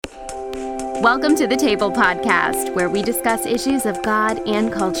Welcome to the Table Podcast, where we discuss issues of God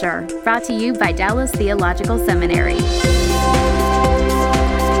and culture. Brought to you by Dallas Theological Seminary.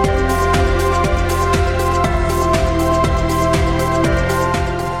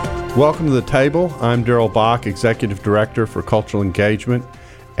 Welcome to the Table. I'm Daryl Bach, Executive Director for Cultural Engagement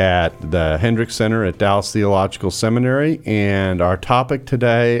at the Hendricks Center at Dallas Theological Seminary. And our topic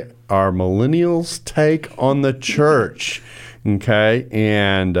today are millennials' take on the church. Okay,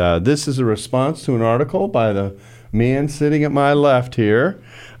 and this is a response to an article by the man sitting at my left here,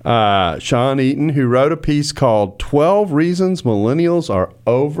 Sean Eaton, who wrote a piece called 12 Reasons Millennials Are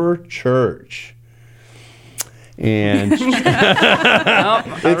Over Church. And it's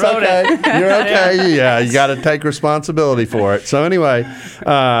okay. You're okay. Yeah, you got to take responsibility for it. So anyway,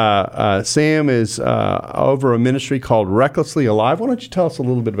 Sam is over a ministry called Recklessly Alive. Why don't you tell us a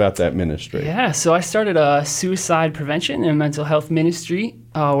little bit about that ministry? Yeah, so I started a suicide prevention and mental health ministry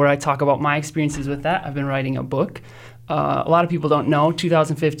where I talk about my experiences with that. I've been writing a book. A lot of people don't know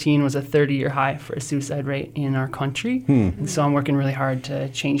 2015 was a 30-year high for a suicide rate in our country. And so I'm working really hard to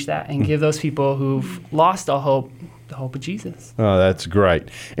change that and give those people who've lost all hope the hope of Jesus. Oh, that's great.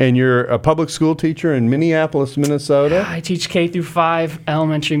 And you're a public school teacher in Minneapolis, Minnesota? I teach K through 5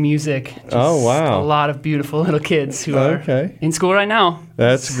 elementary music. Oh, wow. A lot of beautiful little kids who are in school right now.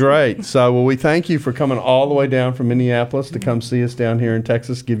 That's great. So, well, we thank you for coming all the way down from Minneapolis to come see us down here in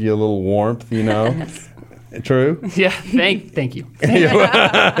Texas, give you a little warmth, you know. True? Yeah, thank you.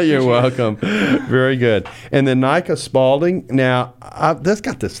 You're welcome. Very good. And then Nika Spalding. Now, that's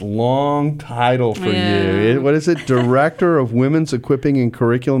got this long title for you. What is it? Director of Women's Equipping and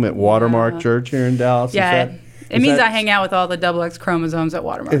Curriculum at Watermark Church here in Dallas? Yeah. It means I hang out with all the XX chromosomes at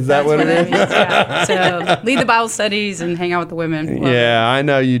Watermark. Is that what it is? Yeah. So lead the Bible studies and hang out with the women. Yeah, I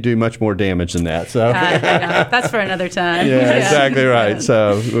know you do much more damage than that. So that's for another time. Yeah, exactly right.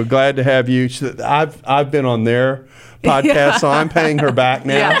 So we're glad to have you. I've been on their podcast, so I'm paying her back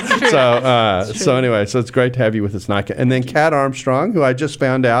now. Yeah, it's true. So anyway, so it's great to have you with us, Nika. And then Kat Armstrong, who I just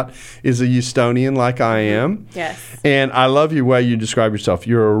found out is a Houstonian like I am. Yes. And I love your way you describe yourself.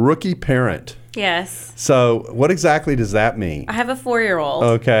 You're a rookie parent. Yes. So what exactly does that mean? I have a 4-year-old.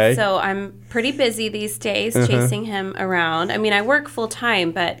 Okay. So I'm pretty busy these days chasing him around. I mean, I work full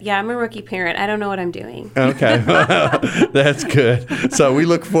time, but yeah, I'm a rookie parent. I don't know what I'm doing. Okay. Well, that's good. So we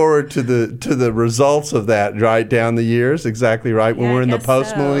look forward to the results of that right down the years. Exactly right. When we're in the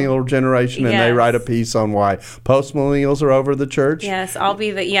post-millennial generation and they write a piece on why post-millennials are over the church. Yes, I'll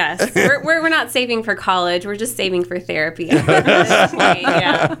be we're not saving for college. We're just saving for therapy.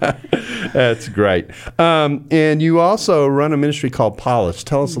 Yeah. That's great. And you also run a ministry called Polish.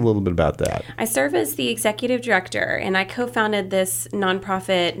 Tell us a little bit about that. I serve as the executive director, and I co-founded this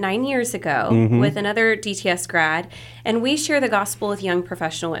nonprofit 9 years ago with another DTS grad, and we share the gospel with young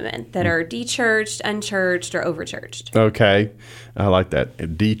professional women that are de-churched, unchurched, or over-churched. Okay. I like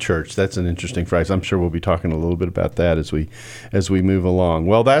that. De-churched. That's an interesting phrase. I'm sure we'll be talking a little bit about that as we move along.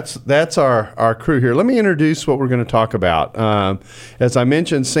 Well, that's our crew here. Let me introduce what we're going to talk about. As I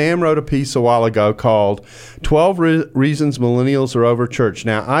mentioned, Sam wrote a piece a while ago called 12 Reasons Millennials Are Over Church.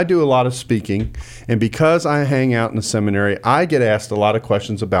 Now, I do a lot of speaking, and because I hang out in the seminary, I get asked a lot of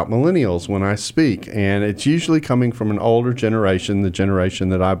questions about millennials when I speak, and it's usually coming from an older generation, the generation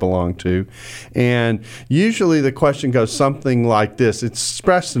that I belong to, and usually the question goes something like this. It's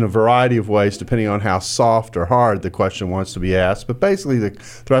expressed in a variety of ways depending on how soft or hard the question wants to be asked, but basically the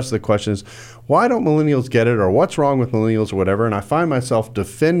thrust of the question is, why don't millennials get it, or what's wrong with millennials, or whatever? And I find myself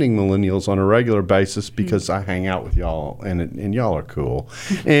defending millennials on a regular basis because I hang out with y'all, and y'all are cool.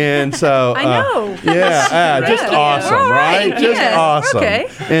 And so, I know. Just awesome, right? Just awesome. Okay.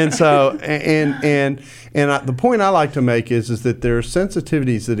 And so, the point I like to make is that there are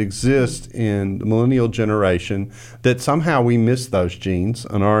sensitivities that exist in the millennial generation that somehow we miss those genes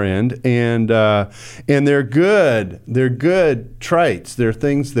on our end, and they're good. They're good traits. They're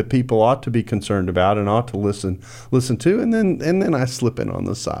things that people ought to be concerned about and ought to listen to. And then I slip in on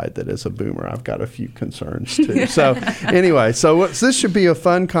the side that as a boomer, I've got a few concerns too. So anyway, this should be a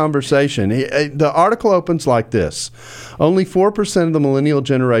fun conversation. The article opens like this: only 4% of the millennial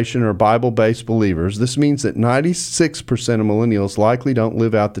generation are Bible-based believers. This means that 96% of millennials likely don't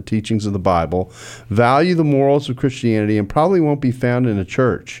live out the teachings of the Bible, value the morals of Christianity, and probably won't be found in a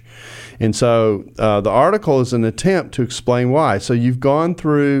church. And so the article is an attempt to explain why. So you've gone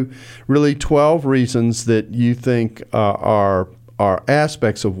through really 12 reasons that you think are are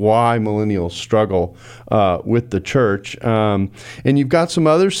aspects of why millennials struggle with the church. And you've got some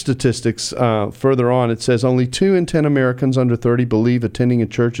other statistics further on. It says only 2 in 10 Americans under 30 believe attending a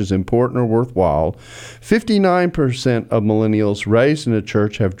church is important or worthwhile. 59% of millennials raised in a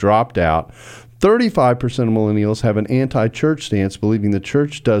church have dropped out. 35% of millennials have an anti-church stance, believing the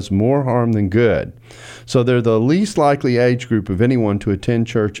church does more harm than good. So they're the least likely age group of anyone to attend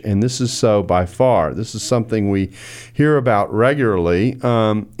church, and this is so by far. This is something we hear about regularly,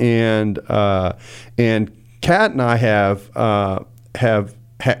 and Kat and I have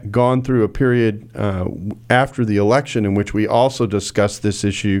gone through a period after the election in which we also discussed this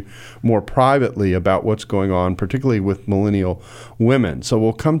issue more privately about what's going on, particularly with millennial women. So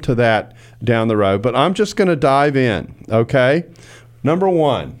we'll come to that down the road. But I'm just going to dive in, okay? Number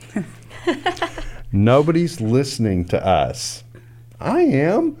 1, nobody's listening to us. I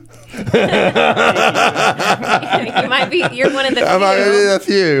am. You're one of the few. A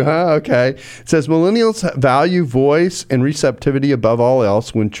few, huh? Okay. It says millennials value voice and receptivity above all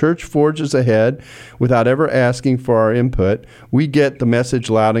else. When church forges ahead without ever asking for our input, we get the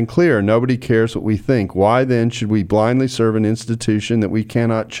message loud and clear. Nobody cares what we think. Why then should we blindly serve an institution that we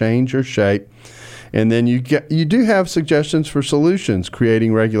cannot change or shape? And then you do have suggestions for solutions,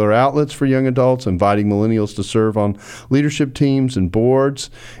 creating regular outlets for young adults, inviting millennials to serve on leadership teams and boards,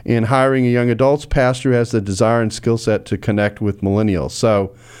 and hiring a young adults pastor who has the desire and skill set to connect with millennials.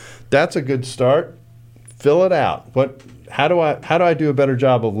 So that's a good start. Fill it out. How do I do a better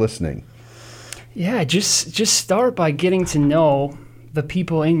job of listening? Yeah, just start by getting to know the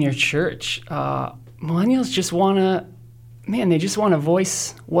people in your church. Millennials just want to they just want to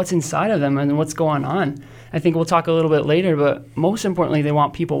voice what's inside of them and what's going on. I think we'll talk a little bit later, but most importantly, they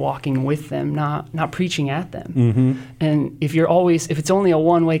want people walking with them, not preaching at them. Mm-hmm. And if it's only a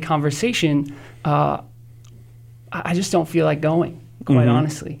one-way conversation, I just don't feel like going, quite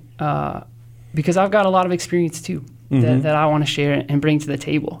honestly, because I've got a lot of experience too that I want to share and bring to the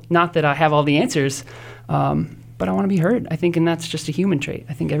table. Not that I have all the answers, but I want to be heard. I think, and that's just a human trait.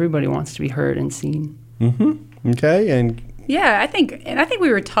 I think everybody wants to be heard and seen. Mm-hmm. Okay, and yeah, I think we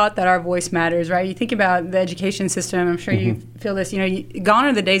were taught that our voice matters, right? You think about the education system. I'm sure you feel this. Gone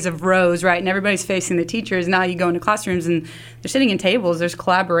are the days of rows, right? And everybody's facing the teachers. Now you go into classrooms and they're sitting in tables. There's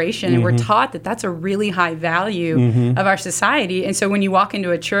collaboration, and we're taught that that's a really high value of our society. And so when you walk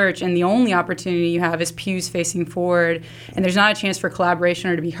into a church and the only opportunity you have is pews facing forward, and there's not a chance for collaboration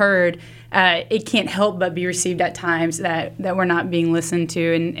or to be heard, it can't help but be received at times that we're not being listened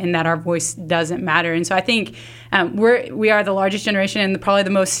to, and that our voice doesn't matter. And so I think we are the largest generation and probably the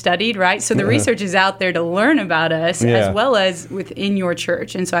most studied, right? So the research is out there to learn about us as well as within your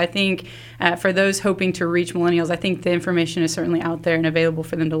church. And so I think for those hoping to reach millennials, I think the information is certainly out there and available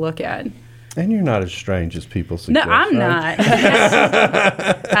for them to look at. And you're not as strange as people suggest. No, I'm right?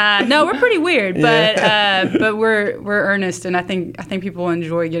 not. No, we're pretty weird, but we're earnest, and I think people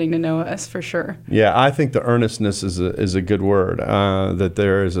enjoy getting to know us for sure. Yeah, I think the earnestness is a good word. That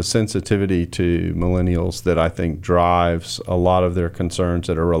there is a sensitivity to millennials that I think drives a lot of their concerns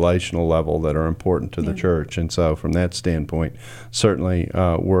at a relational level that are important to the church, and so from that standpoint, certainly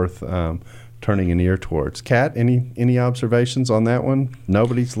worth turning an ear towards. Kat, any observations on that one?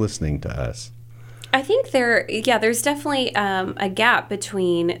 Nobody's listening to us. I think there's definitely a gap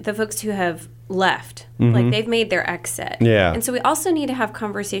between the folks who have left, like they've made their exit. Yeah. And so we also need to have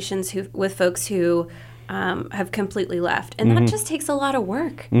conversations with folks who have completely left. And that just takes a lot of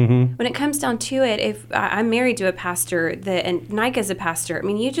work. When it comes down to it, if I'm married to a pastor, and Nika's a pastor, I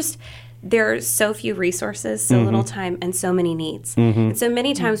mean, there are so few resources, so little time, and so many needs. And so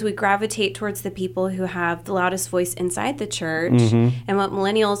many times we gravitate towards the people who have the loudest voice inside the church. And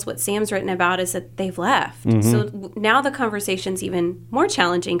what Sam's written about is that they've left. So now the conversation's even more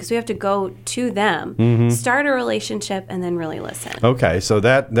challenging because we have to go to them, start a relationship, and then really listen. Okay, so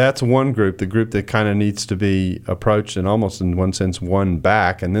that's one group, the group that kind of needs to be approached and almost in one sense won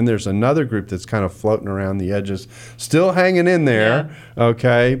back. And then there's another group that's kind of floating around the edges, still hanging in there,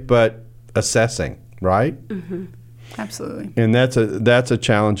 okay, but assessing, right? Absolutely. And that's a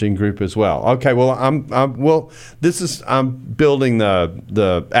challenging group as well. Okay, well I'm building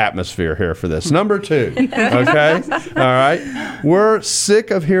the atmosphere here for this. Number 2. Okay? All right. We're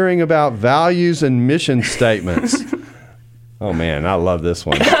sick of hearing about values and mission statements. Oh, man, I love this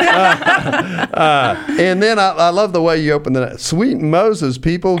one. And then I love the way you open the sweet Moses,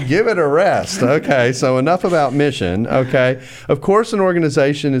 people, give it a rest. Okay, so enough about mission. Okay, of course, in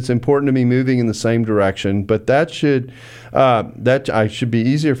organization, it's important to be moving in the same direction, but that should be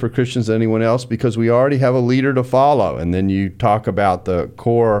easier for Christians than anyone else because we already have a leader to follow. And then you talk about the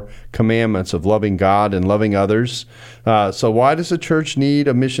core commandments of loving God and loving others. So why does a church need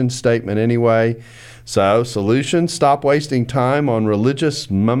a mission statement anyway? So, solution, stop wasting time on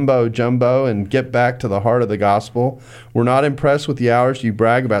religious mumbo-jumbo and get back to the heart of the gospel. We're not impressed with the hours you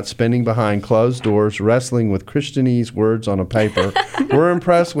brag about spending behind closed doors wrestling with Christianese words on a paper. We're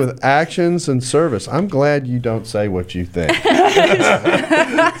impressed with actions and service. I'm glad you don't say what you think. Sam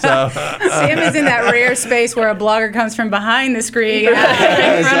is in that rare space where a blogger comes from behind the screen in front of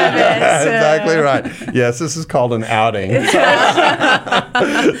us. Exactly right. Yes, this is called an outing.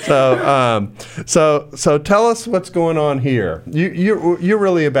 So tell us what's going on here. You're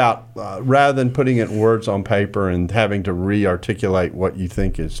really about rather than putting it in words on paper and having to re-articulate what you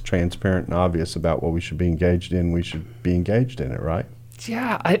think is transparent and obvious about what we should be engaged in. We should be engaged in it, right?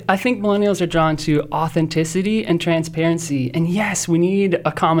 Yeah, I think millennials are drawn to authenticity and transparency. And yes, we need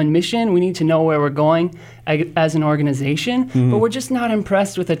a common mission. We need to know where we're going as an organization. But we're just not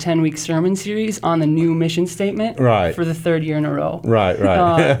impressed with a 10-week sermon series on the new mission statement for the third year in a row. Right.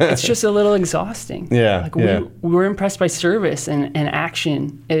 It's just a little exhausting. We're impressed by service and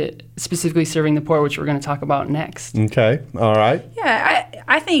action, specifically serving the poor, which we're going to talk about next. Okay. All right. Yeah,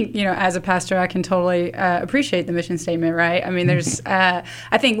 I think, as a pastor, I can totally appreciate the mission statement, right? I mean, there's,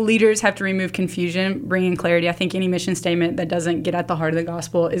 I think leaders have to remove confusion, bring in clarity. I think any mission statement that doesn't get at the heart of the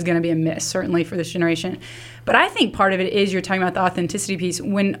gospel is going to be a miss, certainly for this generation. But I think part of it is you're talking about the authenticity piece.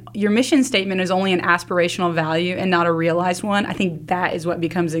 When your mission statement is only an aspirational value and not a realized one, I think that is what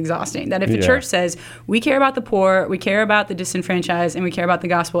becomes exhausting. That if the church says, we care about the poor, we care about the disenfranchised, and we care about the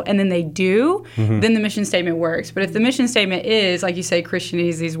gospel, and then they do, then the mission statement works. But if the mission statement is, like you say,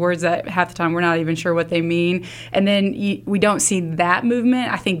 Christianese, these words that half the time we're not even sure what they mean, and then we don't see that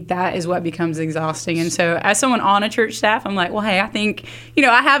movement, I think that is what becomes exhausting. And so as someone on a church staff, I'm like, well, hey, I think,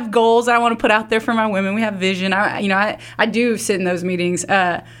 I have goals that I want to put out there for my women. We have vision. I do sit in those meetings.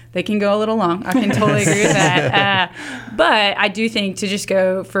 They can go a little long. I can totally agree with that. But I do think to just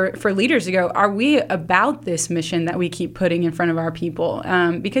go for leaders to go, are we about this mission that we keep putting in front of our people?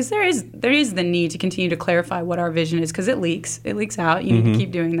 Because there is the need to continue to clarify what our vision is, because it leaks out. You need to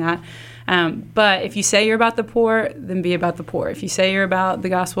keep doing that. But if you say you're about the poor, then be about the poor. If you say you're about the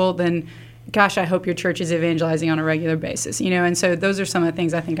gospel, then gosh, I hope your church is evangelizing on a regular basis, and so those are some of the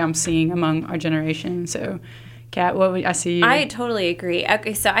things I think I'm seeing among our generation. So, Kat, I see you. I totally agree.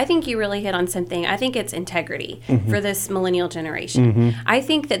 Okay, so I think you really hit on something. I think it's integrity for this millennial generation. I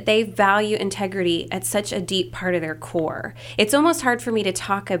think that they value integrity at such a deep part of their core. It's almost hard for me to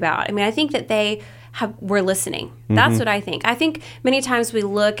talk about. I mean, I think that we're listening. That's what I think. I think many times we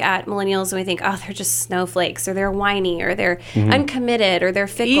look at millennials and we think, oh, they're just snowflakes, or they're whiny, or they're uncommitted, or they're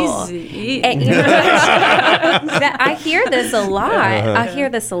fickle. Easy. And, I hear this a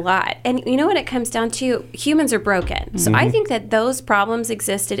lot. And when it comes down to, humans are broken. So I think that those problems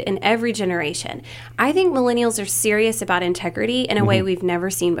existed in every generation. I think millennials are serious about integrity in a way we've never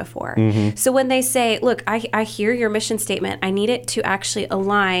seen before. So when they say, look, I hear your mission statement, I need it to actually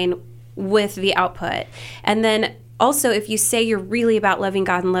align with the output. And then also, if you say you're really about loving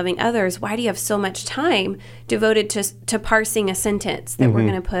God and loving others, why do you have so much time devoted to parsing a sentence that we're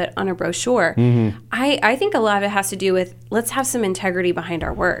going to put on a brochure? I think a lot of it has to do with, let's have some integrity behind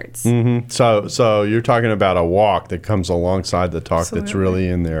our words. So you're talking about a walk that comes alongside the talk. Absolutely. That's really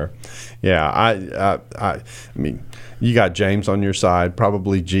in there. Yeah, I mean, you got James on your side,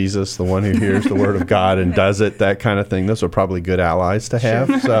 probably Jesus, the one who hears the word of God and does it, that kind of thing. Those are probably good allies to have.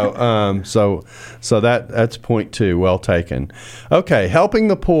 Sure. So that's point two. Well taken. Okay, helping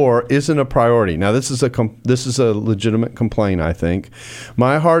the poor isn't a priority. Now, this is a legitimate complaint, I think.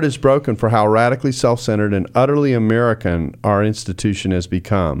 My heart is broken for how radically self-centered and utterly American our institution has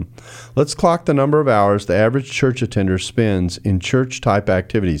become. Let's clock the number of hours the average church attender spends in church-type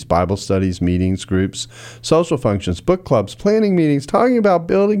activities, Bible studies, meetings, groups, social functions, book clubs, planning meetings, talking about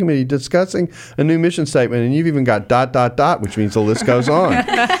building committee, discussing a new mission statement, and you've even got ... which means the list goes on.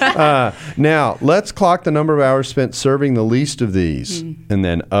 Now, let's clock the number of hours spent serving the least of these. And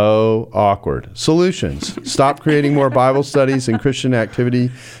then, awkward. Solutions. Stop creating more Bible studies and Christian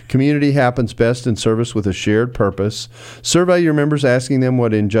activity. Community happens best in service with a shared purpose. Survey your members, asking them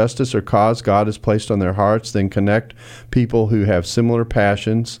what injustice or cause God has placed on their hearts. Then connect people who have similar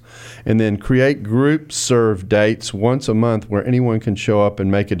passions. And then create group serve dates once a month where anyone can show up and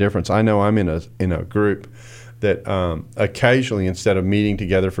make a difference. I know I'm in a group that occasionally, instead of meeting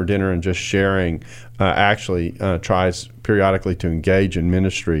together for dinner and just sharing, actually tries periodically to engage in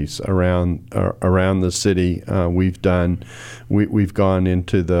ministries around the city. We've gone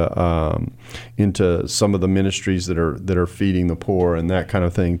into some of the ministries that are feeding the poor and that kind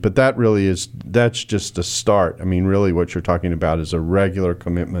of thing. But that's just a start. I mean, really, what you're talking about is a regular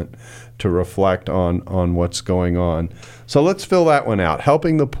commitment to reflect on what's going on. So let's fill that one out.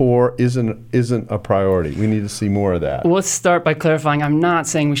 Helping the poor isn't a priority. We need to see more of that. Well, let's start by clarifying. I'm not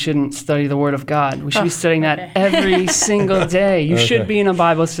saying we shouldn't study the Word of God. We should be studying that every single day. You should be in a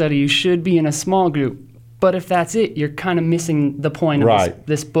Bible study. You should be in a small group. But if that's it, you're kind of missing the point of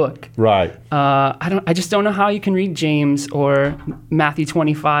this book. Right. I just don't know how you can read James or Matthew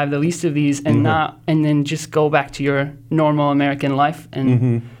 25, the least of these, and then just go back to your normal American life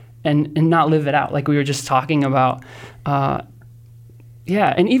and not live it out like we were just talking about. And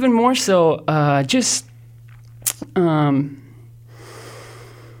even more so, I'm just going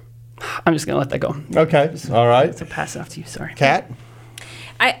to let that go. Okay. All right. So pass it off to you. Sorry. Kat?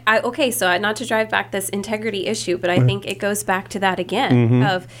 Okay, so not to drive back this integrity issue, but I think it goes back to that again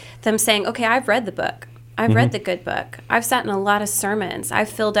of them saying, okay, I've read the book. I've read the good book. I've sat in a lot of sermons. I've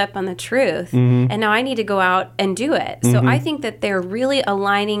filled up on the truth. And now I need to go out and do it. So I think that they're really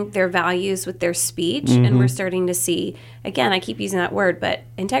aligning their values with their speech. And we're starting to see, again, I keep using that word, but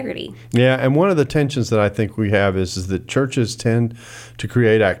integrity. Yeah, and one of the tensions that I think we have is that churches tend to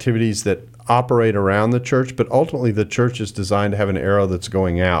create activities that operate around the church, but ultimately the church is designed to have an arrow that's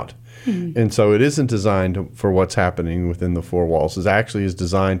going out. And so it isn't designed for what's happening within the four walls. It actually is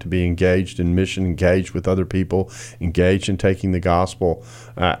designed to be engaged in mission, engaged with other people, engaged in taking the gospel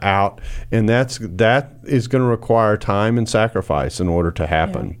out. And that is going to require time and sacrifice in order to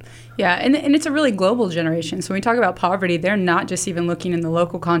happen. Yeah, and it's a really global generation. So when we talk about poverty, they're not just even looking in the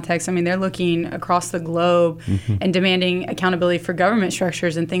local context. I mean, they're looking across the globe and demanding accountability for government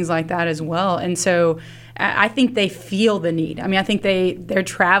structures and things like that as well. And so I think they feel the need. I mean, I think they're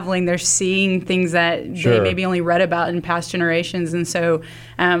traveling, they're seeing things that they maybe only read about in past generations. And so,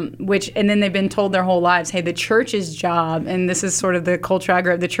 and then they've been told their whole lives, hey, the church's job, and this is sort of the culture I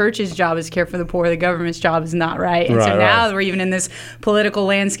grew up, the church's job is care for the poor, the government's job is not, right? And so now we're even in this political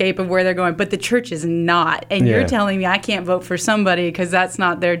landscape of where they're going, but the church is not. And you're telling me I can't vote for somebody because that's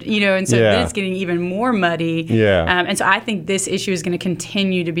not their, and so then it's getting even more muddy. And so I think this issue is going to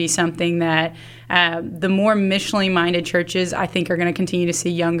continue to be something that the more missionally minded churches, I think, are going to continue to see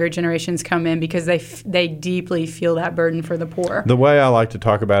younger generations come in because they deeply feel that burden for the poor. The way I like to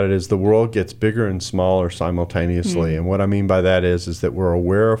talk about it is the world gets bigger and smaller simultaneously. And what I mean by that is that we're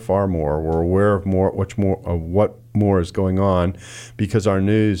aware of far more. We're aware of what more is going on because our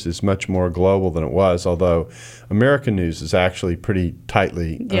news is much more global than it was, although American news is actually pretty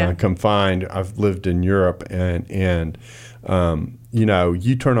tightly confined. I've lived in Europe and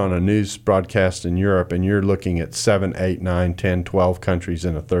you turn on a news broadcast in Europe and you're looking at 7, 8, 9, 10, 12 countries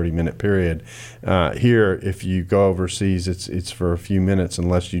in a 30-minute period. Here, if you go overseas, it's for a few minutes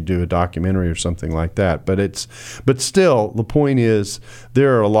unless you do a documentary or something like that. But still, the point is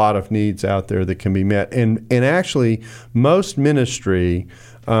there are a lot of needs out there that can be met. And actually, most ministry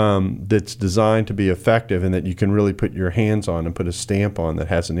that's designed to be effective and that you can really put your hands on and put a stamp on that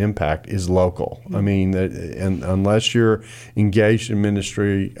has an impact is local. I mean, and unless you're engaged in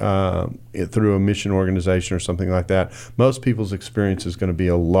ministry through a mission organization or something like that, most people's experience is going to be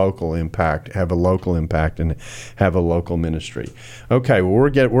a local impact, have a local impact, and have a local ministry. Okay, well,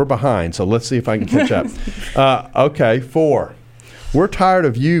 we're behind, so let's see if I can catch up. Okay, 4. We're tired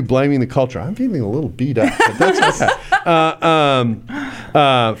of you blaming the culture. I'm feeling a little beat up, but that's okay.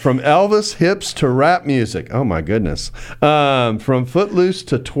 From Elvis hips to rap music. Oh, my goodness. From Footloose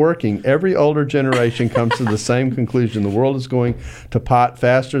to twerking, every older generation comes to the same conclusion. The world is going to pot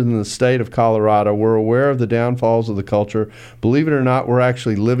faster than the state of Colorado. We're aware of the downfalls of the culture. Believe it or not, we're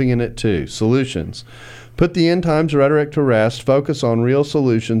actually living in it too. Solutions. Put the end times rhetoric to rest, focus on real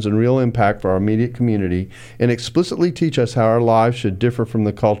solutions and real impact for our immediate community, and explicitly teach us how our lives should differ from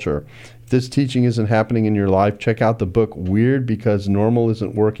the culture. If this teaching isn't happening in your life, check out the book Weird Because Normal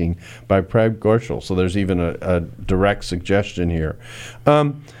Isn't Working by Craig Groeschel. So there's even a direct suggestion here.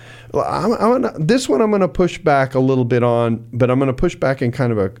 This one I'm going to push back a little bit on, but I'm going to push back in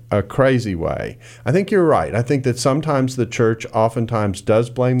kind of a crazy way. I think you're right. I think that sometimes the church oftentimes does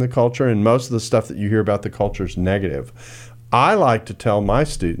blame the culture, and most of the stuff that you hear about the culture is negative. I like to tell my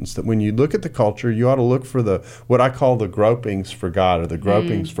students that when you look at the culture, you ought to look for what I call the gropings for God or the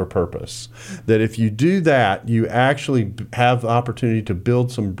gropings for purpose. That if you do that, you actually have the opportunity to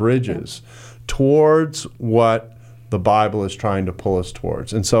build some bridges towards what the Bible is trying to pull us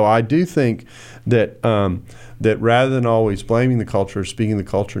towards. And so I do think that that rather than always blaming the culture, speaking the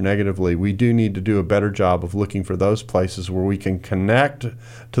culture negatively, we do need to do a better job of looking for those places where we can connect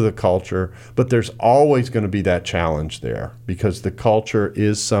to the culture. But there's always going to be that challenge there, because the culture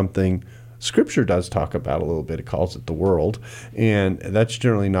is something Scripture does talk about a little bit. It calls it the world, and that's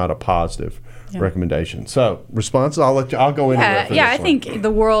generally not a positive recommendation. So responses, I'll go into that for I this one. think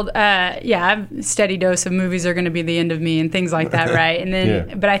the world, a steady dose of movies are going to be the end of me and things like that, right? And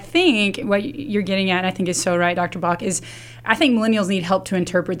then, but I think what you're getting at, and I think is so right, Dr. Bach, is I think millennials need help to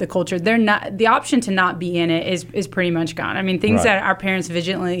interpret the culture. They're not, the option to not be in it is pretty much gone. I mean, things that our parents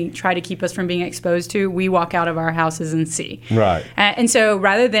vigilantly try to keep us from being exposed to, we walk out of our houses and see. Right. And so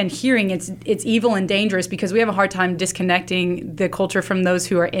rather than hearing it's evil and dangerous, because we have a hard time disconnecting the culture from those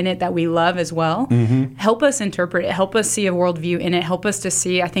who are in it that we love as well, help us interpret it, help us see a worldview in it, help us to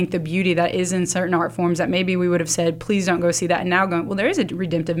see, I think, the beauty that is in certain art forms that maybe we would have said, please don't go see that. And now going, well, there is a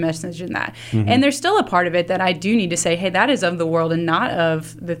redemptive message in that. And there's still a part of it that I do need to say, hey, that is of the world and not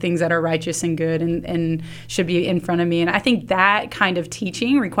of the things that are righteous and good and should be in front of me. And I think that kind of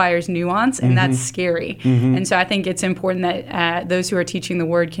teaching requires nuance, and that's scary. And so I think it's important that those who are teaching the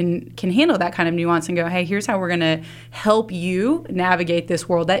word can handle that kind of nuance and go, hey, here's how we're going to help you navigate this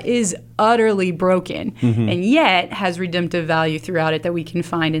world that is utterly broken and yet has redemptive value throughout it that we can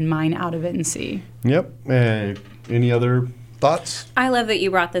find and mine out of it and see. Yep. Any other thoughts? I love that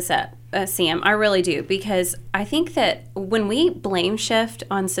you brought this up, Sam. I really do, because I think that when we blame shift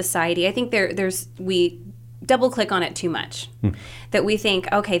on society, I think we double click on it too much. That we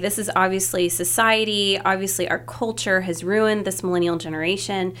think, okay, this is obviously society, obviously our culture has ruined this millennial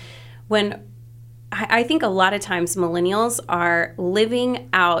generation, when I think a lot of times millennials are living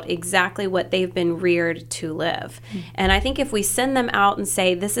out exactly what they've been reared to live. And I think if we send them out and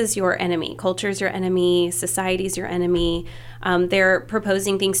say, this is your enemy, culture's your enemy, society's your enemy, they're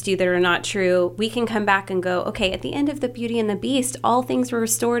proposing things to you that are not true, we can come back and go, okay, at the end of the Beauty and the Beast, all things were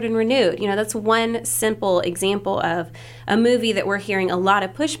restored and renewed. You know, that's one simple example of a movie that we're hearing a lot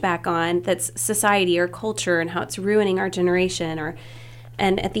of pushback on, that's society or culture and how it's ruining our generation.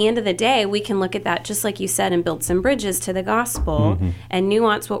 And at the end of the day, we can look at that, just like you said, and build some bridges to the gospel and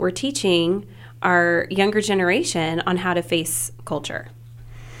nuance what we're teaching our younger generation on how to face culture.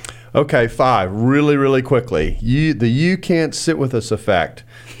 Okay, 5, really, really quickly. You can't sit with us effect.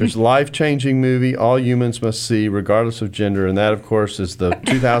 There's a life-changing movie all humans must see, regardless of gender, and that, of course, is the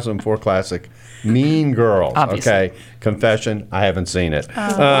 2004 classic Mean Girls. Obviously. Okay, confession, I haven't seen it.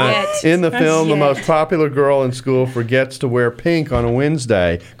 Yet. In the film, the Yet. most popular girl in school forgets to wear pink on a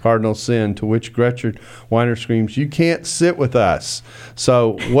Wednesday, cardinal sin, to which Gretchen Weiner screams, "You can't sit with us."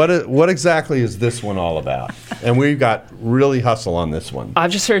 So what exactly is this one all about? And we've got really hustle on this one.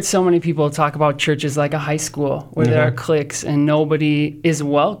 I've just heard so many people talk about churches like a high school where there are cliques and nobody is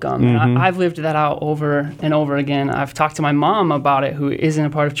welcome. And I've lived that out over and over again. I've talked to my mom about it, who isn't a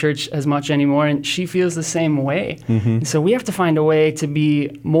part of church as much anymore, and she feels the same way. And so we have to find a way to be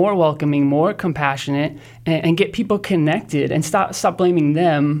more welcoming, more compassionate, and get people connected and stop blaming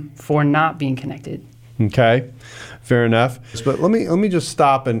them for not being connected. Okay, fair enough. But let me just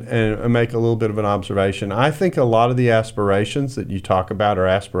stop and make a little bit of an observation. I think a lot of the aspirations that you talk about are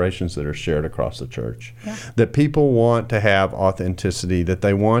aspirations that are shared across the church. Yeah. That people want to have authenticity, that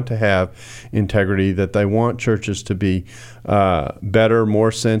they want to have integrity, that they want churches to be better,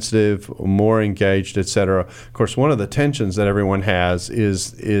 more sensitive, more engaged, etc. Of course, one of the tensions that everyone has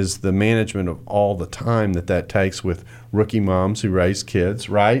is the management of all the time that takes with rookie moms who raise kids,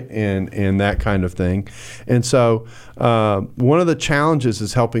 right? And that kind of thing. And so one of the challenges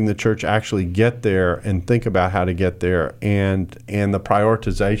is helping the church actually get there and think about how to get there and the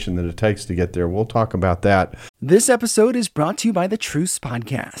prioritization that it takes to get there. We'll talk about that. This episode is brought to you by the Truce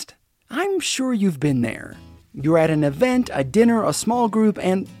Podcast. I'm sure you've been there. You're at an event, a dinner, a small group,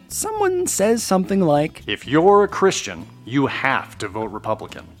 and someone says something like, "If you're a Christian, you have to vote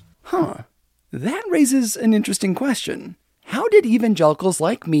Republican." That raises an interesting question. How did evangelicals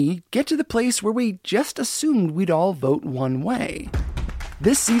like me get to the place where we just assumed we'd all vote one way?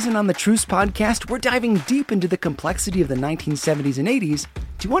 This season on the Truce Podcast, we're diving deep into the complexity of the 1970s and 80s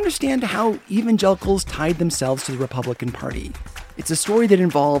to understand how evangelicals tied themselves to the Republican Party. It's a story that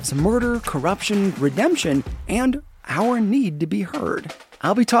involves murder, corruption, redemption, and our need to be heard.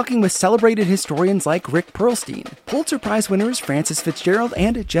 I'll be talking with celebrated historians like Rick Perlstein, Pulitzer Prize winners Francis Fitzgerald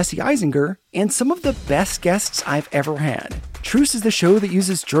and Jesse Eisinger, and some of the best guests I've ever had. Truce is the show that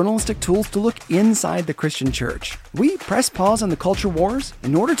uses journalistic tools to look inside the Christian church. We press pause on the culture wars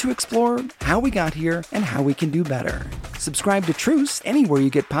in order to explore how we got here and how we can do better. Subscribe to Truce anywhere you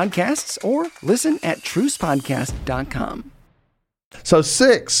get podcasts or listen at trucepodcast.com. So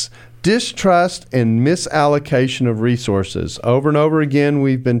 6, distrust and misallocation of resources. Over and over again,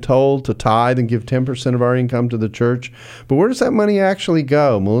 we've been told to tithe and give 10% of our income to the church. But where does that money actually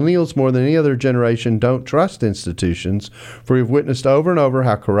go? Millennials, more than any other generation, don't trust institutions, for we've witnessed over and over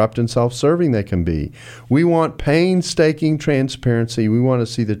how corrupt and self-serving they can be. We want painstaking transparency. We want to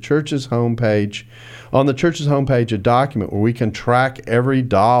see the church's homepage, on the church's homepage, a document where we can track every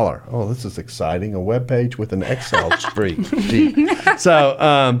dollar. Oh, this is exciting. A web page with an Excel sheet.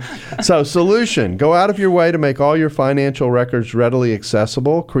 So solution, go out of your way to make all your financial records readily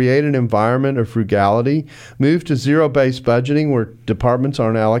accessible. Create an environment of frugality. Move to zero-based budgeting where departments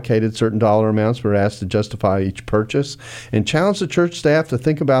aren't allocated certain dollar amounts but are asked to justify each purchase. And challenge the church staff to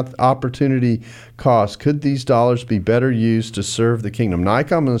think about the opportunity cost. Could these dollars be better used to serve the kingdom?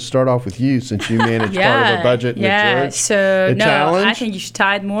 Nike, I'm going to start off with you since you manage part of a budget in the church. So challenge? I think you should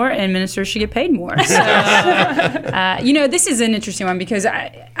tithe more and ministers should get paid more. So, this is an interesting one because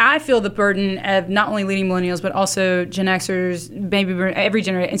I feel the burden of not only leading millennials but also Gen Xers, maybe every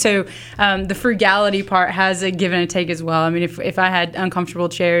generation. And so the frugality part has a give and a take as well. I mean, if I had uncomfortable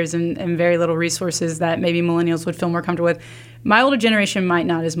chairs and very little resources that maybe millennials would feel more comfortable with, my older generation might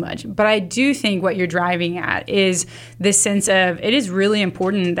not as much. But I do think what you're driving at is this sense of it is really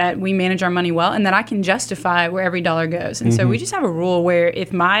important that we manage our money well and that I can justify where every dollar goes. And so we just have a rule where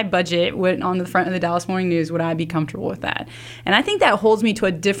if my budget went on the front of the Dallas Morning News, would I be comfortable with that? And I think that holds me to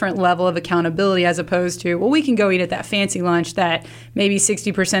a different level of accountability as opposed to, well, we can go eat at that fancy lunch that maybe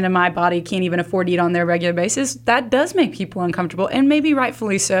 60% of my body can't even afford to eat on their regular basis. That does make people uncomfortable, and maybe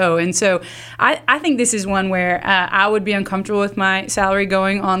rightfully so. And so I think this is one where I would be uncomfortable with my salary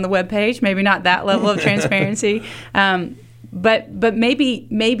going on the webpage. Maybe not that level of transparency, but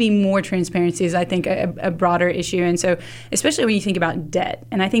maybe more transparency is, I think, a broader issue. And so, especially when you think about debt,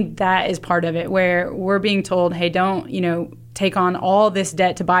 and I think that is part of it, where we're being told, hey, don't, take on all this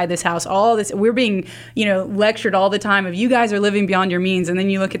debt to buy this house, all this. We're being, lectured all the time of you guys are living beyond your means. And then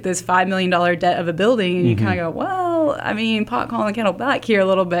you look at this $5 million debt of a building and you kind of go, well, I mean, pot calling the kettle black here a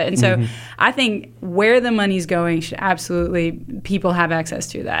little bit. And so I think where the money's going should absolutely, people have access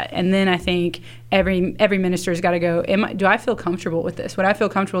to that. And then I think every minister's got to go, do I feel comfortable with this? Would I feel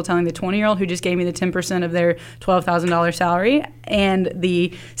comfortable telling the 20-year-old who just gave me the 10% of their $12,000 salary and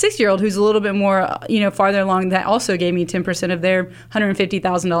the 60-year-old who's a little bit more, farther along that also gave me 10% of their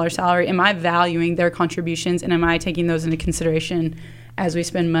 $150,000 salary, am I valuing their contributions and am I taking those into consideration as we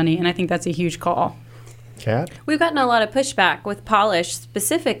spend money? And I think that's a huge call. Kat? We've gotten a lot of pushback with Polish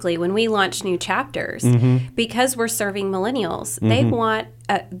specifically when we launch new chapters because we're serving millennials. They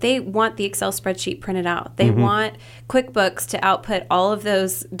want the Excel spreadsheet printed out. They want QuickBooks to output all of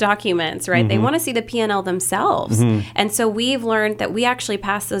those documents, right? They want to see the P&L themselves. And so we've learned that we actually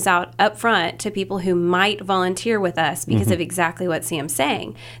pass those out up front to people who might volunteer with us because of exactly what Sam's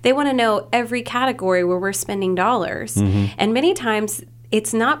saying. They want to know every category where we're spending dollars. And many times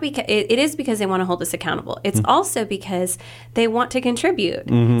it's not because it is because they want to hold us accountable. It's also because they want to contribute.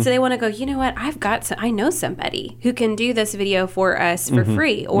 So they want to go, you know what? I know somebody who can do this video for us for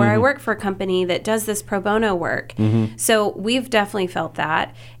free, or I work for a company that does this pro bono work. So we've definitely felt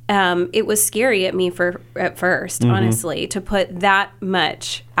that. It was scary at first, honestly, to put that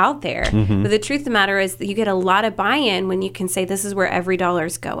much out there. But the truth of the matter is that you get a lot of buy-in when you can say this is where every dollar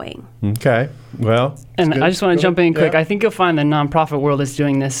is going. Okay. Well, and I just want to jump in quick. I think you'll find the nonprofit world is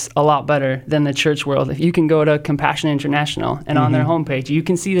doing this a lot better than the church world. If you can go to Compassion International and on their homepage, you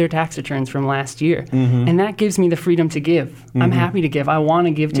can see their tax returns from last year. And that gives me the freedom to give. I'm happy to give. I want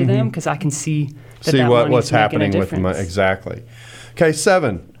to give to them because I can see what's happening with them. Exactly. Okay,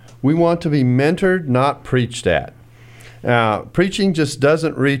 7. We want to be mentored, not preached at. Preaching just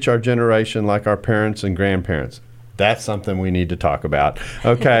doesn't reach our generation like our parents and grandparents. That's something we need to talk about.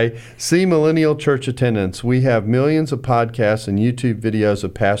 Okay, see millennial church attendance. We have millions of podcasts and YouTube videos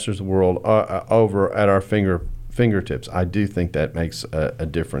of pastors of the world over at our fingertips. I do think that makes a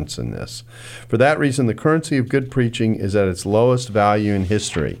difference in this. For that reason, the currency of good preaching is at its lowest value in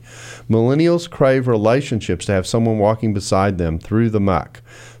history. Millennials crave relationships, to have someone walking beside them through the muck.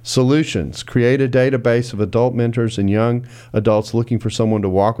 Solutions: create a database of adult mentors and young adults looking for someone to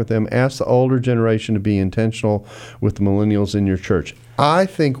walk with them. Ask the older generation to be intentional with the millennials in your church. I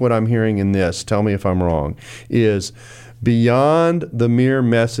think what I'm hearing in this, tell me if I'm wrong, is beyond the mere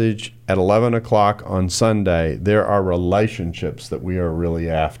message at 11 o'clock on Sunday, there are relationships that we are really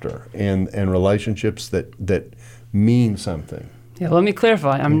after, and relationships that mean something. Yeah, let me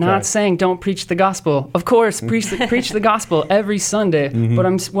clarify. I'm not saying don't preach the gospel. Of course, preach the gospel every Sunday. Mm-hmm.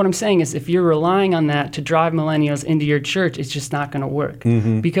 But what I'm saying is if you're relying on that to drive millennials into your church, it's just not going to work.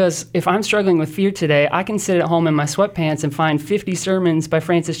 Mm-hmm. Because if I'm struggling with fear today, I can sit at home in my sweatpants and find 50 sermons by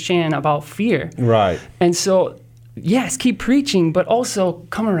Francis Chan about fear. Right. And so, yes, keep preaching, but also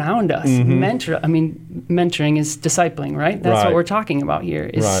come around us. Mentoring is discipling, right? That's what we're talking about here.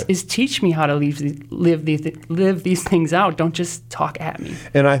 Is teach me how to live these things out. Don't just talk at me.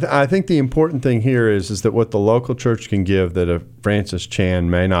 And I think the important thing here is that what the local church can give that a Francis Chan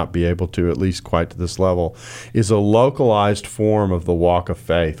may not be able to, at least quite to this level, is a localized form of the walk of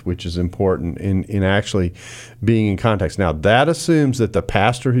faith, which is important in actually being in context. Now, that assumes that the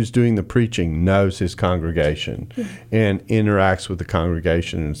pastor who's doing the preaching knows his congregation and interacts with the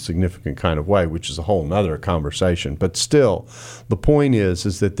congregation in a significant kind of way, which is a whole nother conversation. But still, the point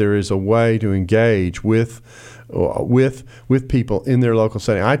is that there is a way to engage with people in their local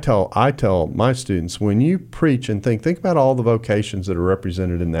setting. I tell my students, when you preach and think about all the vocations that are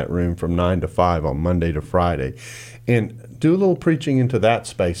represented in that room from 9 to 5 on Monday to Friday, and do a little preaching into that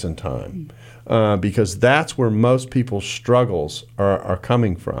space and time. Because that's where most people's struggles are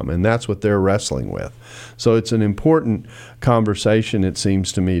coming from, and that's what they're wrestling with. So it's an important conversation, it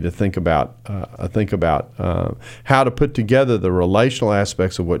seems to me, to think about how to put together the relational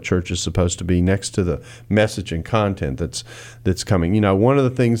aspects of what church is supposed to be next to the message and content that's coming. You know, one of the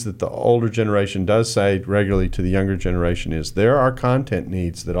things that the older generation does say regularly to the younger generation is there are content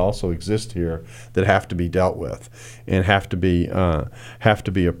needs that also exist here that have to be dealt with and have to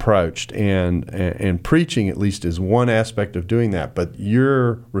be approached. And preaching, at least, is one aspect of doing that. But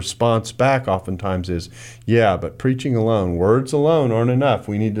your response back oftentimes is, yeah, but preaching alone, words alone aren't enough.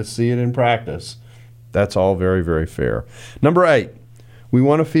 We need to see it in practice. That's all very, very fair. Number 8, we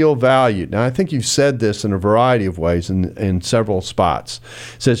want to feel valued. Now, I think you've said this in a variety of ways in several spots.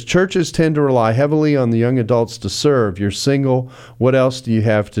 It says, churches tend to rely heavily on the young adults to serve. You're single. What else do you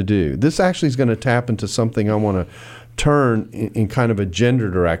have to do? This actually is going to tap into something I want to turn in kind of a gender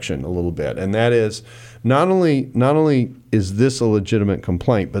direction a little bit, and that is not only is this a legitimate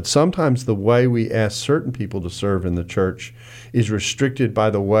complaint, but sometimes the way we ask certain people to serve in the church is restricted by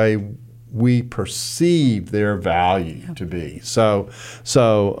the way we perceive their value to be. So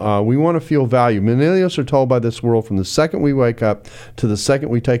we want to feel valued. Millennials are told by this world from the second we wake up to the second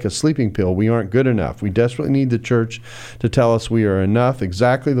we take a sleeping pill, we aren't good enough. We desperately need the church to tell us we are enough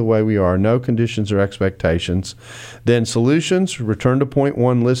exactly the way we are, no conditions or expectations. Then solutions, return to point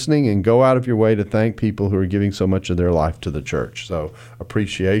 1, listening, and go out of your way to thank people who are giving so much of their life to the church. So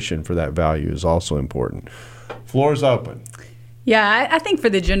appreciation for that value is also important. Floor is open. Yeah, I think for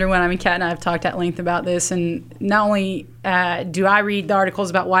the gender one, I mean, Kat and I have talked at length about this, and not only do I read the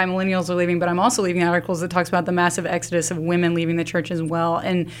articles about why millennials are leaving, but I'm also reading articles that talks about the massive exodus of women leaving the church as well.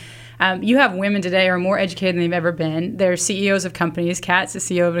 And you have women today who are more educated than they've ever been. They're CEOs of companies. Kat's the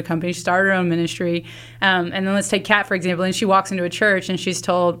CEO of a company. She started her own ministry. And then let's take Kat, for example, and she walks into a church and she's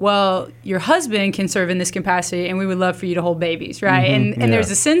told, well, your husband can serve in this capacity and we would love for you to hold babies, right? Mm-hmm. And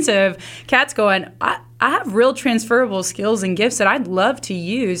there's a sense of Kat's going, I have real transferable skills and gifts that I'd love to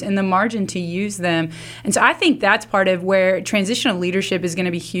use and the margin to use them. And so I think that's part of where transitional leadership is going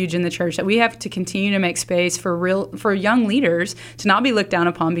to be huge in the church, that we have to continue to make space for young leaders to not be looked down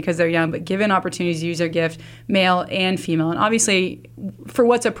upon because they're young, but given opportunities to use their gift, male and female. And obviously for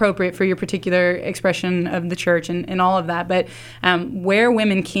what's appropriate for your particular expression of the church and all of that. But where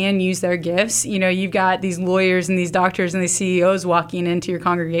women can use their gifts, you know, you've got these lawyers and these doctors and these CEOs walking into your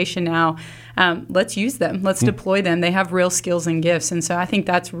congregation now. Let's use them. Let's deploy them. They have real skills and gifts. And so I think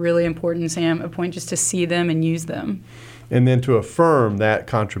that's really important, Sam, a point just to see them and use them. And then to affirm that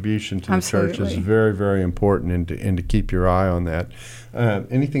contribution to the church is very, very important, and to keep your eye on that.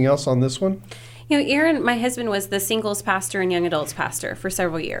 Anything else on this one? You know, Aaron, my husband, was the singles pastor and young adults pastor for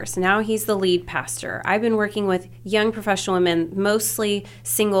several years. Now he's the lead pastor. I've been working with young professional women, mostly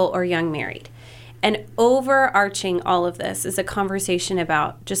single or young married. And overarching all of this is a conversation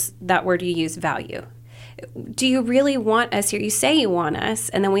about just that word you use, value. Do you really want us here? You say you want us,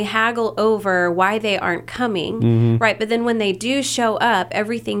 and then we haggle over why they aren't coming, right? But then when they do show up,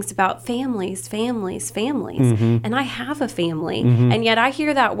 everything's about families. And I have a family. And yet I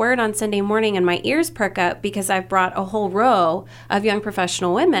hear that word on Sunday morning and my ears perk up because I've brought a whole row of young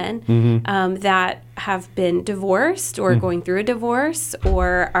professional women that have been divorced or going through a divorce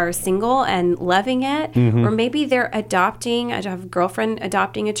or are single and loving it, or maybe they're adopting. I have a girlfriend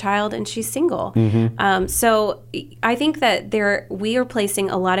adopting a child and she's single. So I think that we are placing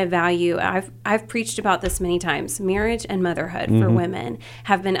a lot of value. I've preached about this many times. Marriage and motherhood for women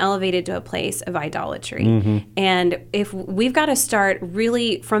have been elevated to a place of idolatry. And if we've got to start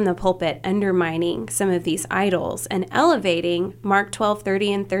really from the pulpit undermining some of these idols and elevating Mark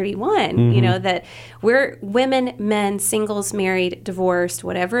 12:30 and 31, you know, that we're women, men, singles, married, divorced,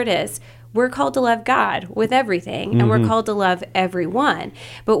 whatever it is, we're called to love God with everything, and we're called to love everyone.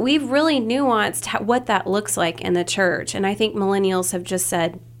 But we've really nuanced what that looks like in the church. And I think millennials have just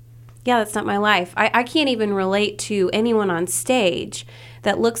said, yeah, that's not my life. I can't even relate to anyone on stage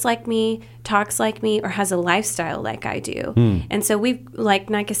that looks like me, talks like me, or has a lifestyle like I do. And so like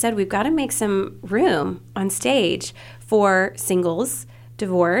Nika said, we've got to make some room on stage for singles,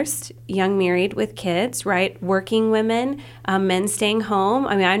 divorced, young married with kids, right? Working women, men staying home.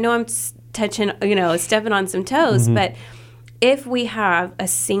 I mean, I know I'm touching, stepping on some toes, but if we have a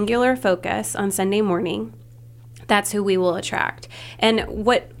singular focus on Sunday morning, that's who we will attract. And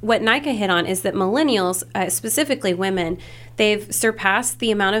what Nika hit on is that millennials, specifically women, they've surpassed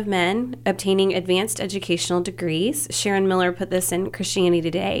the amount of men obtaining advanced educational degrees. Sharon Miller put this in Christianity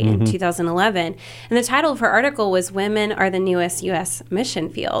Today in 2011. And the title of her article was Women Are the Newest U.S. Mission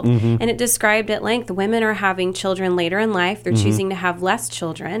Field. And it described at length women are having children later in life. They're choosing to have less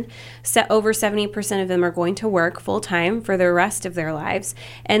children. Over 70% of them are going to work full-time for the rest of their lives.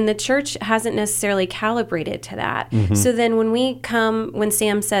 And the church hasn't necessarily calibrated to that. So then when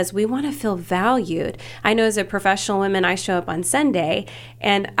Sam says, we want to feel valued, I know as a professional woman, I show up on Sunday,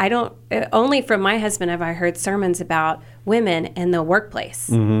 and only from my husband have I heard sermons about women in the workplace,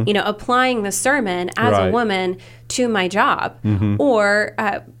 applying the sermon as a woman to my job.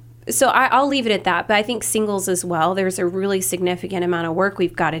 So I'll leave it at that. But I think singles as well, there's a really significant amount of work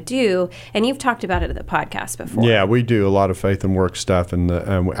we've got to do. And you've talked about it at the podcast before. Yeah, we do a lot of faith and work stuff. And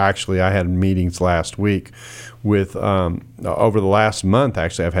actually, I had meetings last week with, over the last month,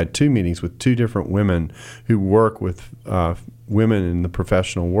 actually, I've had 2 meetings with 2 different women who work with women in the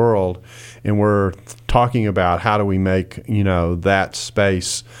professional world. And we're talking about how do we make, that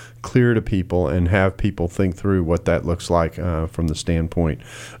space clear to people and have people think through what that looks like from the standpoint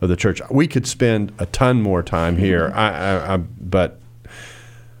of the church. We could spend a ton more time here, but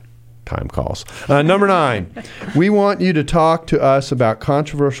time calls. Number 9, we want you to talk to us about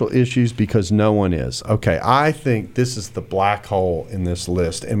controversial issues because no one is. Okay, I think this is the black hole in this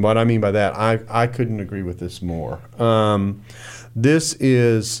list. And what I mean by that, I couldn't agree with this more. This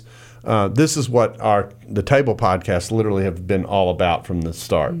is what the Table podcast literally have been all about from the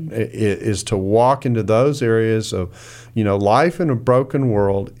start. It is to walk into those areas of, life in a broken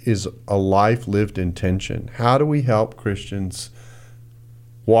world is a life lived in tension. How do we help Christians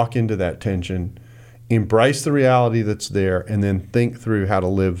walk into that tension, embrace the reality that's there, and then think through how to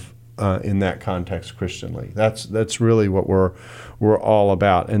live in that context Christianly? That's really what we're all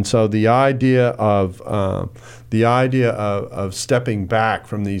about. And so the idea of stepping back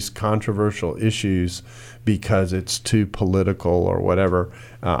from these controversial issues because it's too political or whatever,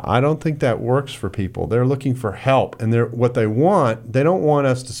 I don't think that works for people. They're looking for help, and they don't want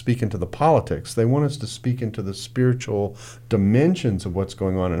us to speak into the politics. They want us to speak into the spiritual dimensions of what's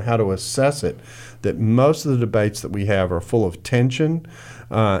going on and how to assess it. That most of the debates that we have are full of tension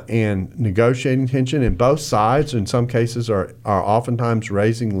and negotiating tension, and both sides in some cases are oftentimes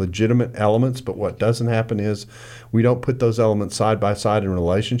raising legitimate elements, but what doesn't happen is we don't put those elements side by side in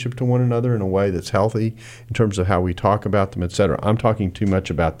relationship to one another in a way that's healthy in terms of how we talk about them, etc. I'm talking too much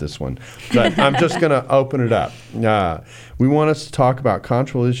about this one, but I'm just going to open it up. We want us to talk about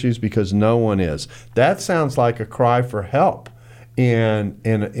controversial issues because no one is. That sounds like a cry for help, and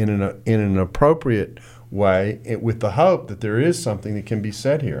in an appropriate way, with the hope that there is something that can be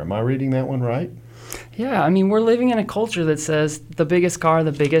said here. Am I reading that one right? Yeah, I mean, we're living in a culture that says the biggest car,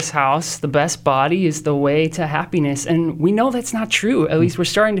 the biggest house, the best body is the way to happiness. And we know that's not true. At least we're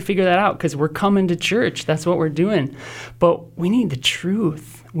starting to figure that out because we're coming to church. That's what we're doing. But we need the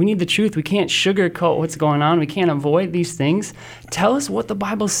truth. We need the truth. We can't sugarcoat what's going on. We can't avoid these things. Tell us what the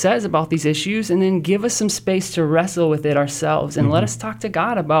Bible says about these issues, and then give us some space to wrestle with it ourselves, and let us talk to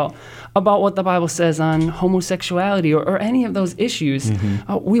God about what the Bible says on homosexuality or any of those issues.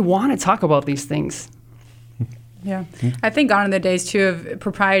 We want to talk about these things. Yeah. I think gone are the days, too, of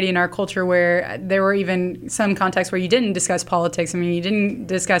propriety in our culture where there were even some contexts where you didn't discuss politics. I mean, you didn't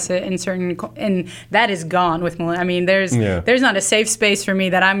discuss it in certain, and that is gone with millennials. I mean, there's not a safe space for me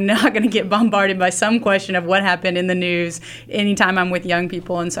that I'm not going to get bombarded by some question of what happened in the news anytime I'm with young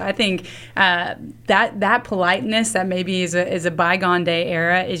people. And so I think that politeness that maybe is a bygone day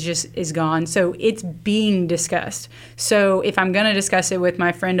era is gone. So it's being discussed. So if I'm going to discuss it with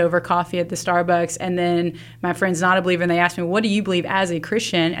my friend over coffee at the Starbucks, and then my friend's not a believer and they ask me, what do you believe as a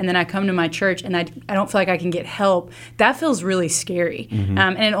Christian? And then I come to my church and I don't feel like I can get help. That feels really scary.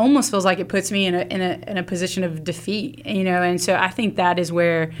 And it almost feels like it puts me in a position of defeat, and so I think that is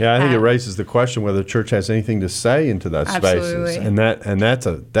where I think it raises the question whether the church has anything to say into those spaces. And that's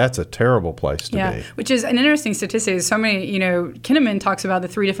a terrible place to be. Which is an interesting statistic. So many, Kinnaman talks about the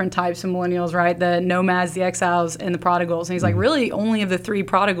 3 different types of millennials, right? The nomads, the exiles, and the prodigals. And he's like, really only of the 3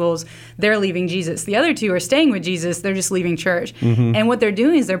 prodigals, they're leaving Jesus. The other 2 are staying with Jesus, they're just leaving church. And what they're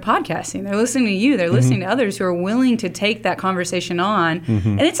doing is they're podcasting. They're listening to you. They're listening to others who are willing to take that conversation on.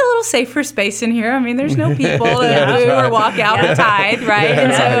 And it's a little safer space in here. I mean, there's no people that move or walk out and tithe, right?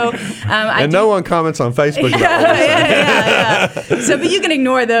 And so, no one comments on Facebook about this. So, but you can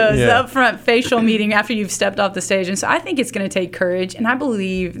ignore those, the upfront facial meeting after you've stepped off the stage. And so I think it's going to take courage. And I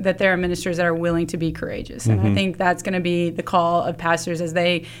believe that there are ministers that are willing to be courageous. And I think that's going to be the call of pastors as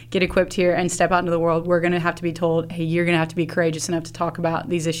they get equipped here and step out into the world. We're going to have to be told, hey, you're going to have to be courageous enough to talk about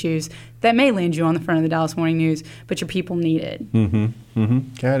these issues that may land you on the front of the Dallas Morning News, but your people need it.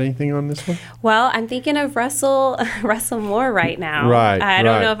 Kat, anything on this one? Well, I'm thinking of Russell Moore right now. Right. I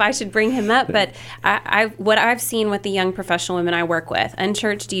don't know if I should bring him up, but what I've seen with the young professional women I work with,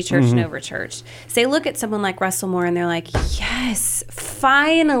 unchurched, dechurched, and overchurched, they look at someone like Russell Moore and they're like, yes,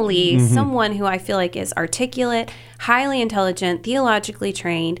 finally, someone who I feel like is articulate, highly intelligent, theologically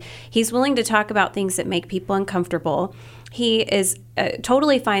trained. He's willing to talk about things that make people uncomfortable. He is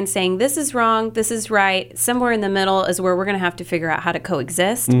totally fine saying this is wrong, this is right. Somewhere in the middle is where we're going to have to figure out how to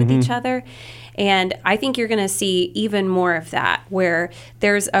coexist with each other. And I think you're going to see even more of that, where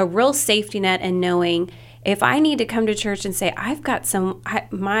there's a real safety net in knowing if I need to come to church and say, I've got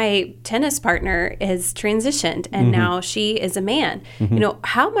my tennis partner is transitioned and now she is a man.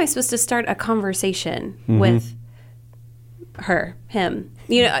 How am I supposed to start a conversation with her, him?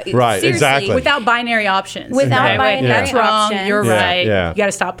 Right, exactly. Without binary options. That's wrong, you're right. Yeah. You got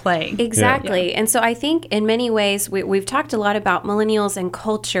to stop playing. Exactly. And so I think in many ways, we've talked a lot about millennials and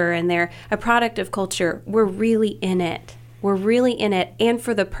culture, and they're a product of culture. We're really in it. We're really in it, and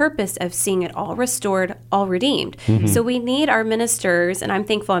for the purpose of seeing it all restored, all redeemed. So we need our ministers, and I'm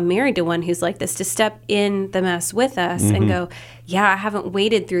thankful I'm married to one who's like this, to step in the mess with us and go, I haven't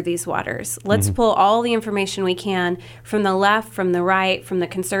waded through these waters. Let's pull all the information we can from the left, from the right, from the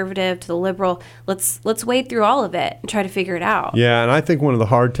conservative to the liberal. Let's wade through all of it and try to figure it out. Yeah, and I think one of the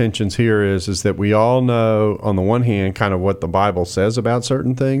hard tensions here is that we all know, on the one hand, kind of what the Bible says about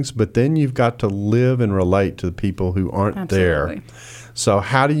certain things, but then you've got to live and relate to the people who aren't there. So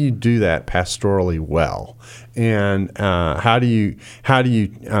how do you do that pastorally well? And how do you?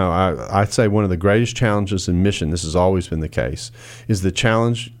 I'd say one of the greatest challenges in mission, this has always been the case, is the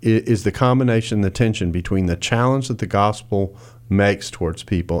challenge is the combination, the tension between the challenge that the gospel makes towards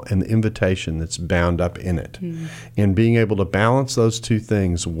people and the invitation that's bound up in it. And being able to balance those two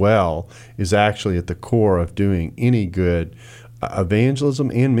things well is actually at the core of doing any good evangelism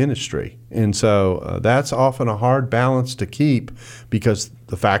and ministry. And so that's often a hard balance to keep, because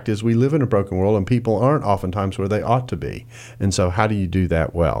the fact is we live in a broken world and people aren't oftentimes where they ought to be. And so how do you do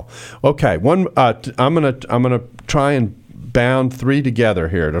that well? Okay, I'm gonna try and bound 3 together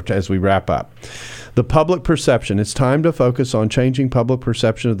here as we wrap up. The public perception. It's time to focus on changing public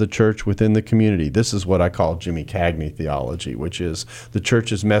perception of the church within the community. This is what I call Jimmy Cagney theology, which is the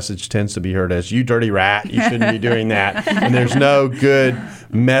church's message tends to be heard as, you dirty rat, you shouldn't be doing that. And there's no good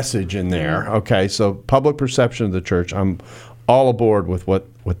message in there. Okay, so public perception of the church. I'm all aboard with what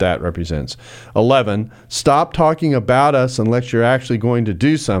that represents. 11, stop talking about us unless you're actually going to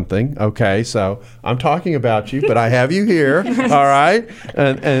do something. Okay, so I'm talking about you, but I have you here. All right?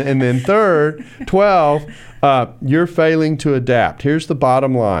 And then third, 12, you're failing to adapt. Here's the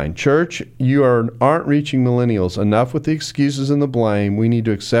bottom line. Church, you aren't reaching millennials. Enough with the excuses and the blame. We need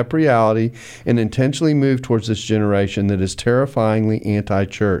to accept reality and intentionally move towards this generation that is terrifyingly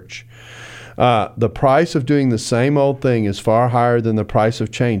anti-church. The price of doing the same old thing is far higher than the price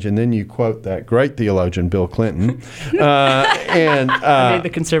of change. And then you quote that great theologian, Bill Clinton. I made the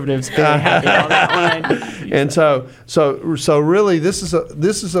conservatives very happy on that one. And so really, this is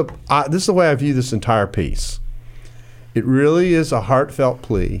the way I view this entire piece. It really is a heartfelt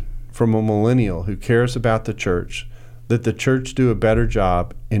plea from a millennial who cares about the church that the church do a better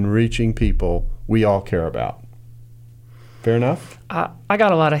job in reaching people we all care about. Fair enough? I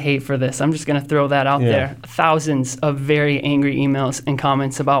got a lot of hate for this. I'm just going to throw that out there. Thousands of very angry emails and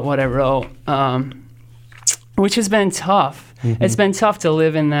comments about what I wrote, which has been tough. Mm-hmm. It's been tough to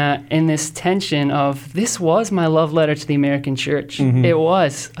live in this tension of, this was my love letter to the American church. Mm-hmm. It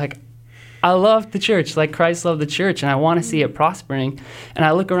was. Like, I love the church like Christ loved the church, and I want to see it prospering. And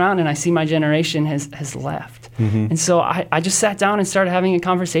I look around and I see my generation has left. Mm-hmm. And so I just sat down and started having a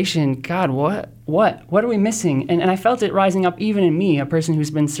conversation. God, what are we missing? And I felt it rising up even in me, a person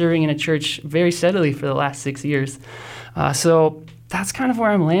who's been serving in a church very steadily for the last 6 years. So that's kind of where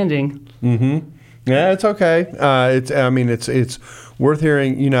I'm landing. Mm-hmm. Yeah, it's okay. It's worth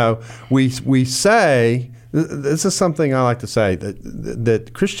hearing. You know, we say, this is something I like to say,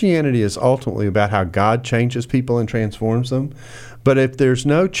 that Christianity is ultimately about how God changes people and transforms them. But if there's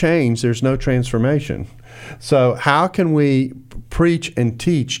no change, there's no transformation. So how can we preach and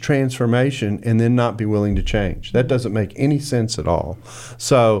teach transformation and then not be willing to change? That doesn't make any sense at all.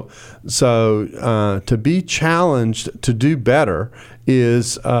 So to be challenged to do better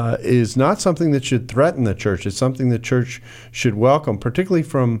is not something that should threaten the church. It's something the church should welcome, particularly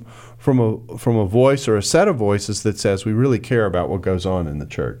from a voice or a set of voices that says we really care about what goes on in the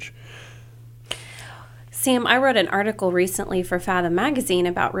church. Sam, I wrote an article recently for Fathom Magazine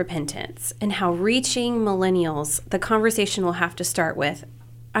about repentance and how reaching millennials, the conversation will have to start with,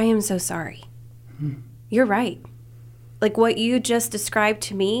 I am so sorry. You're right. Like what you just described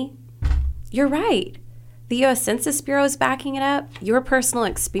to me, you're right. The U.S. Census Bureau is backing it up. Your personal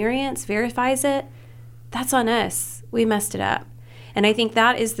experience verifies it. That's on us. We messed it up. And I think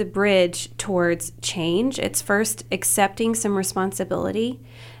that is the bridge towards change. It's first accepting some responsibility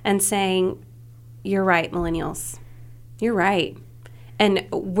and saying, you're right, millennials. You're right. And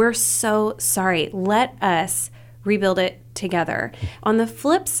we're so sorry. Let us rebuild it together. On the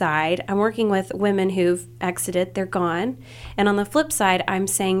flip side, I'm working with women who've exited. They're gone. And on the flip side, I'm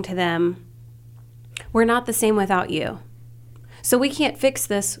saying to them, we're not the same without you. So we can't fix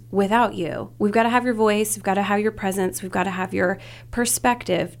this without you. We've got to have your voice. We've got to have your presence. We've got to have your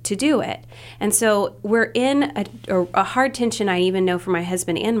perspective to do it. And so we're in a hard tension, I even know for my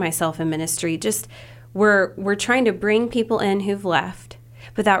husband and myself in ministry. Just we're trying to bring people in who've left,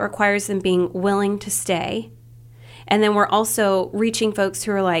 but that requires them being willing to stay. And then we're also reaching folks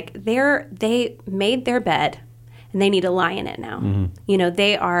who are like, they made their bed, and they need to lie in it now. Mm-hmm. You know,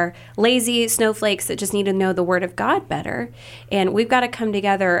 they are lazy snowflakes that just need to know the Word of God better. And we've got to come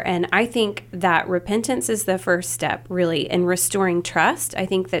together. And I think that repentance is the first step, really, in restoring trust. I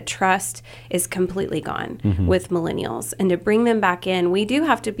think that trust is completely gone with millennials. And to bring them back in, we do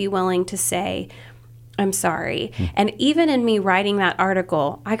have to be willing to say, I'm sorry. And even in me writing that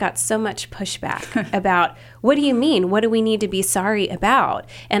article, I got so much pushback about, what do you mean? What do we need to be sorry about?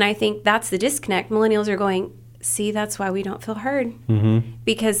 And I think that's the disconnect. Millennials are going, see, that's why we don't feel heard.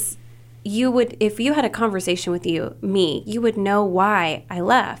 Because you would, if you had a conversation with me, you would know why I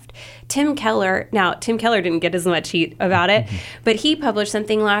left. Tim Keller didn't get as much heat about it, but he published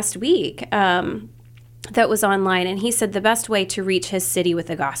something last week that was online, and he said the best way to reach his city with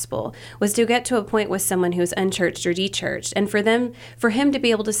the gospel was to get to a point with someone who's unchurched or dechurched, and for him to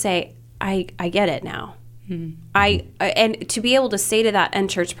be able to say, I get it now. And to be able to say to that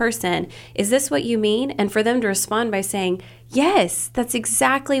unchurched person, is this what you mean? And for them to respond by saying, yes, that's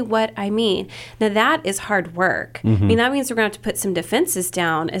exactly what I mean. Now that is hard work. I mean, that means we're going to have to put some defenses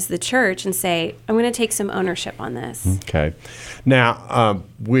down as the church and say, I'm going to take some ownership on this. Okay. Now,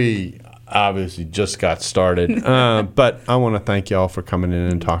 we obviously just got started, but I want to thank y'all for coming in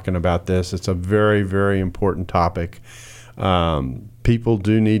and talking about this. It's a very, very important topic. People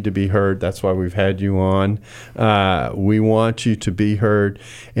do need to be heard. That's why we've had you on. We want you to be heard.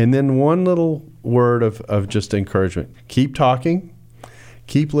 And then one little word of just encouragement. Keep talking.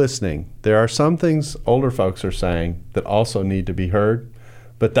 Keep listening. There are some things older folks are saying that also need to be heard,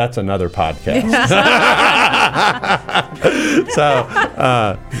 but that's another podcast.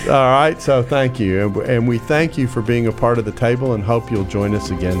 All right. So thank you. And we thank you for being a part of the table and hope you'll join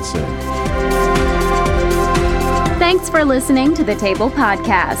us again soon. Thanks for listening to the Table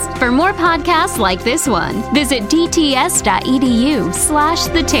Podcast. For more podcasts like this one, visit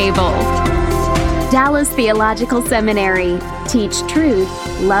dts.edu/the table. Dallas Theological Seminary. Teach truth,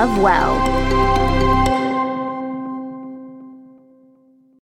 love well.